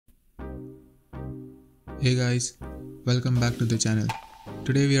Hey guys, welcome back to the channel.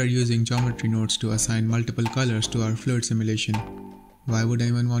 Today we are using geometry nodes to assign multiple colors to our fluid simulation. Why would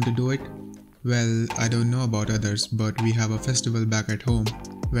anyone want to do it? Well, I don't know about others, but we have a festival back at home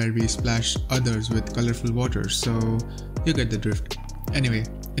where we splash others with colorful water, so you get the drift. Anyway,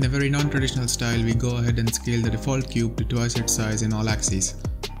 in a very non-traditional style, we go ahead and scale the default cube to twice its size in all axes.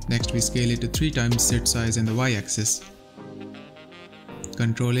 Next we scale it to 3 times its size in the y-axis.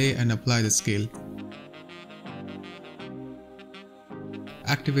 Ctrl A and apply the scale.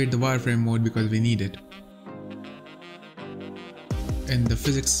 Activate the wireframe mode because we need it. In the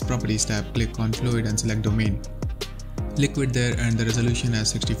Physics Properties tab, click on Fluid and select Domain. Liquid there and the resolution as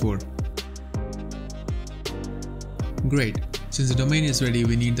 64. Great, since the domain is ready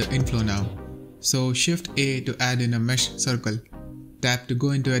we need the inflow now. So Shift A to add in a mesh circle. Tap to go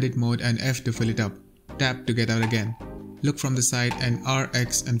into edit mode and F to fill it up. Tap to get out again. Look from the side and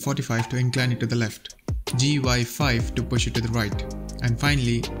RX and 45 to incline it to the left. GY5 to push it to the right. And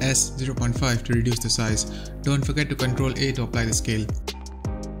finally S 0.5 to reduce the size. Don't forget to Ctrl A to apply the scale.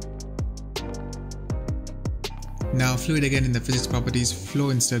 Now fluid again in the physics properties, flow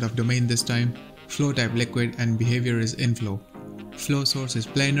instead of domain this time, flow type liquid and behavior is inflow. Flow source is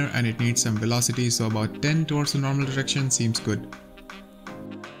planar and it needs some velocity, so about 10 towards the normal direction seems good.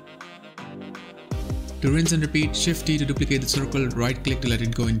 To rinse and repeat, Shift T to duplicate the circle, right click to let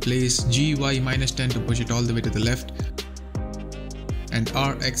it go in place, GY-10 to push it all the way to the left, and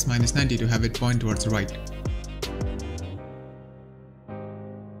RX-90 to have it point towards the right.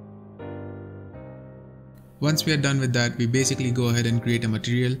 Once we are done with that, we basically go ahead and create a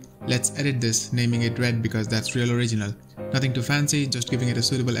material. Let's edit this, naming it red because that's real original. Nothing too fancy, just giving it a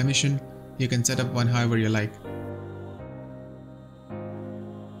suitable emission. You can set up one however you like.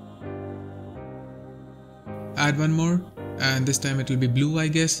 Add one more, and this time it will be blue, I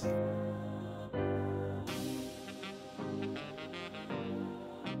guess.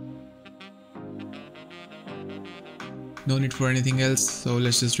 No need for anything else, so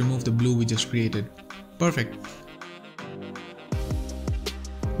let's just remove the blue we just created. Perfect.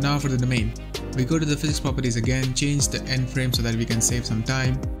 Now for the domain. We go to the physics properties again, change the end frame so that we can save some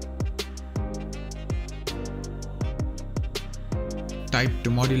time. Type to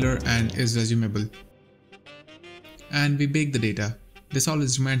modular and is resumable. And we bake the data. This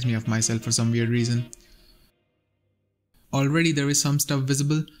always reminds me of myself for some weird reason. Already there is some stuff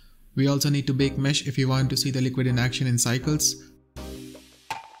visible. We also need to bake mesh if you want to see the liquid in action in cycles.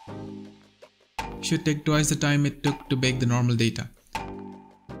 Should take twice the time it took to bake the normal data.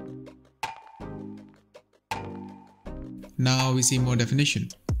 Now we see more definition.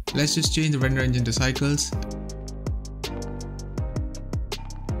 Let's just change the render engine to cycles.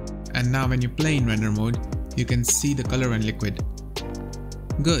 And now when you play in render mode, you can see the color and liquid.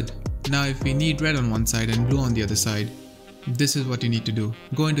 Good. Now if we need red on one side and blue on the other side, this is what you need to do.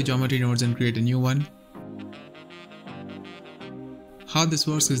 Go into geometry nodes and create a new one. How this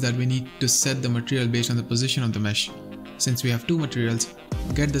works is that we need to set the material based on the position of the mesh. Since we have two materials,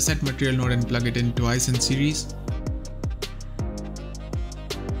 get the set material node and plug it in twice in series.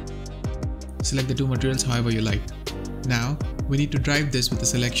 Select the two materials however you like. Now we need to drive this with a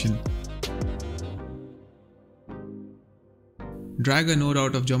selection. Drag a node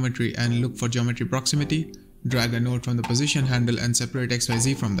out of geometry and look for geometry proximity. Drag a node from the position handle and separate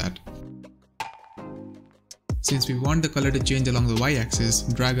XYZ from that. Since we want the color to change along the y-axis,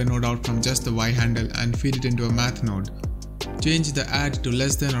 drag a node out from just the y handle and feed it into a math node. Change the add to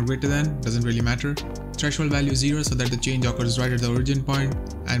less than or greater than, doesn't really matter. Threshold value 0 so that the change occurs right at the origin point,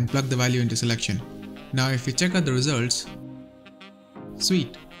 and plug the value into selection. Now if we check out the results,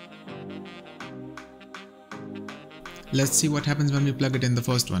 sweet. Let's see what happens when we plug it in the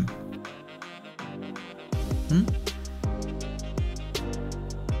first one.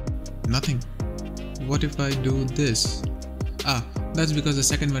 Nothing. What if I do this? That's because the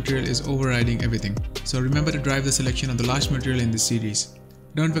second material is overriding everything. So remember to drive the selection of the last material in this series.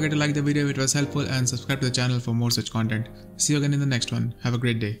 Don't forget to like the video if it was helpful and subscribe to the channel for more such content. See you again in the next one. Have a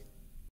great day.